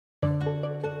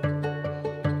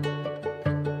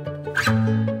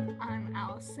I'm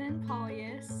Allison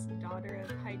Paulius, daughter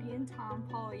of Heidi and Tom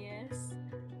Paulius.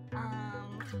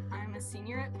 I'm a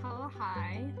senior at Pella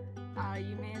High.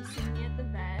 You may have seen me at the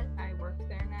vet. I work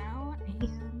there now,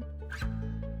 and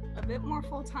a bit more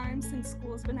full-time since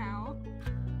school's been out.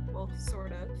 Well,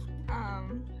 sort of.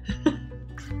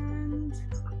 And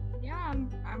yeah,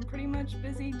 I'm pretty much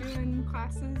busy doing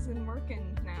classes and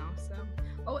working now. So,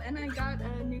 oh, and I got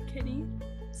a new kitty.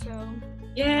 So,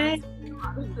 yay! A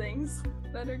lot of things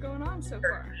that are going on so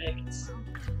far. Perfect. So,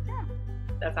 yeah.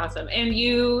 That's awesome. And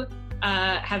you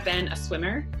have been a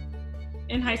swimmer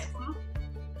in high school?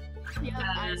 Yeah,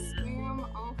 I swam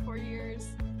all 4 years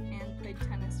and played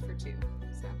tennis for 2.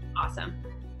 So awesome.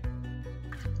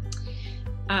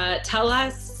 Tell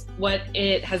us what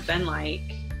it has been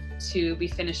like to be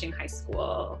finishing high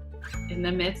school in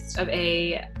the midst of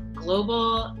a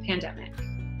global pandemic.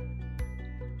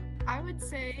 I would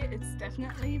say it's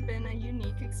definitely been a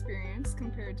unique experience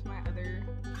compared to my other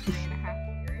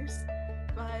 3.5 years.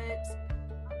 But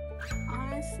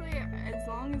honestly, as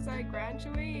long as I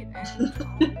graduate and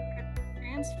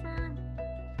transfer,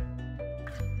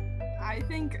 I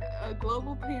think a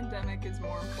global pandemic is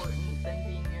more important than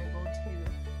being able to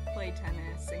play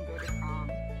tennis and go to prom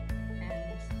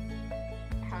and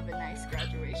have a nice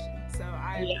graduation. So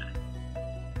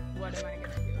what am I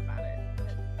going to do about it?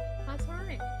 But that's all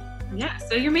right. Yeah,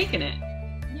 so you're making it.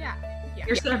 Yeah.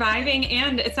 You're surviving,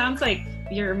 and it sounds like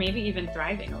you're maybe even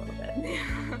thriving a little bit.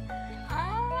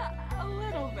 A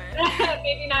little bit.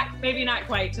 maybe not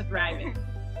quite to thriving.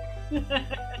 Maybe,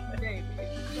 but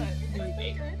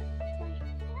it's good.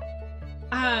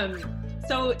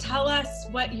 So tell us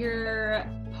what your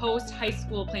post-high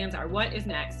school plans are. What is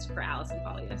next for Allison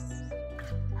Paulius?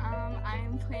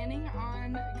 I'm planning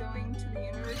on going to the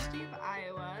University of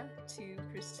Iowa to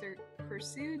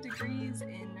pursue degrees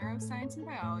in neuroscience and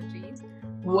biology.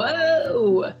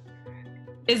 Whoa!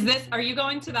 Are you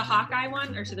going to the Hawkeye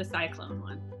one or to the Cyclone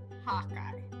one?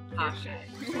 Hawkeye. Sure.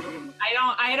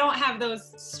 I don't have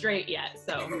those straight yet,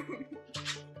 so.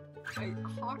 Wait,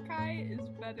 Hawkeye is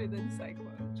better than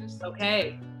Cyclone. Just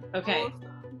okay.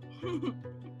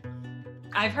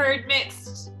 I've heard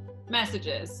mixed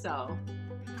messages, so.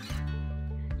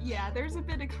 Yeah, there's a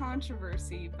bit of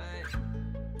controversy, but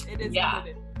it is what it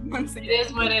is. Once again. It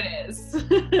is what it is.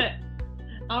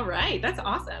 All right, that's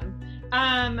awesome.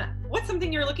 What's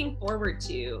something you're looking forward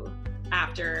to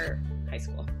after high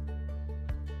school?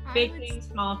 Big things,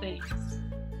 small things.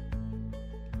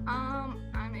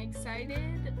 I'm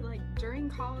excited, like during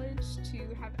college,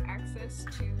 to have access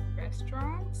to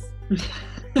restaurants,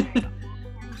 and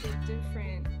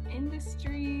different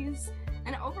industries,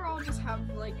 and overall just have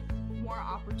like more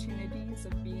opportunities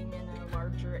of being in a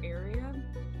larger area.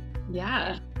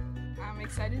 Yeah. I'm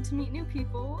excited to meet new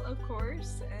people, of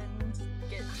course, and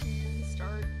get to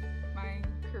start my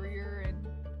career and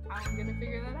how I'm gonna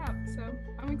figure that out. So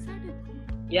I'm excited.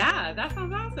 Yeah, that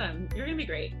sounds awesome. You're gonna be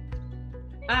great.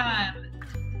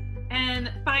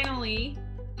 And finally,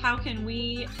 how can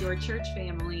we, your church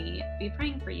family, be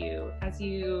praying for you as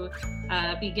you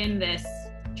begin this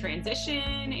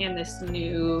transition and this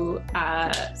new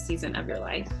season of your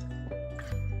life?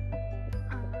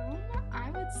 I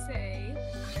would say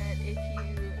that if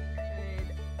you could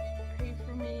pray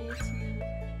for me to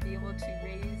be able to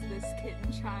raise this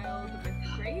kitten child with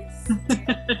grace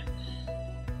and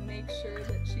make sure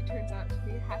that she turns out to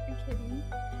be a happy kitty.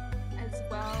 As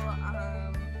well,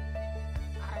 I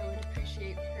would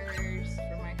appreciate prayers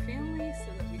for my family so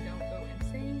that we don't go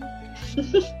insane. That's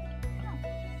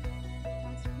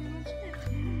pretty much it.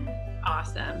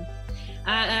 Awesome.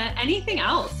 Anything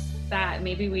else that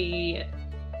maybe we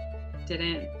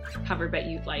didn't cover but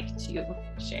you'd like to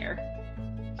share?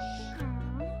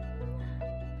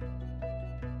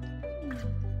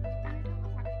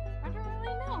 I don't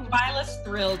really know. Viola's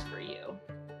thrilled for you.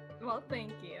 Well,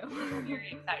 thank you.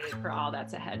 Very excited for all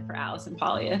that's ahead for Allison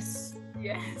Paulius.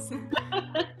 Yes.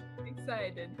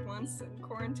 Excited. Once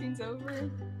quarantine's over,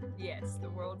 yes, the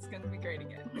world's going to be great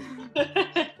again.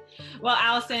 Well,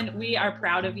 Allison, we are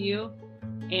proud of you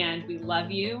and we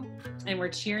love you and we're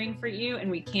cheering for you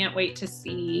and we can't wait to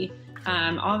see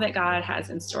all that God has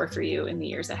in store for you in the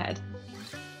years ahead.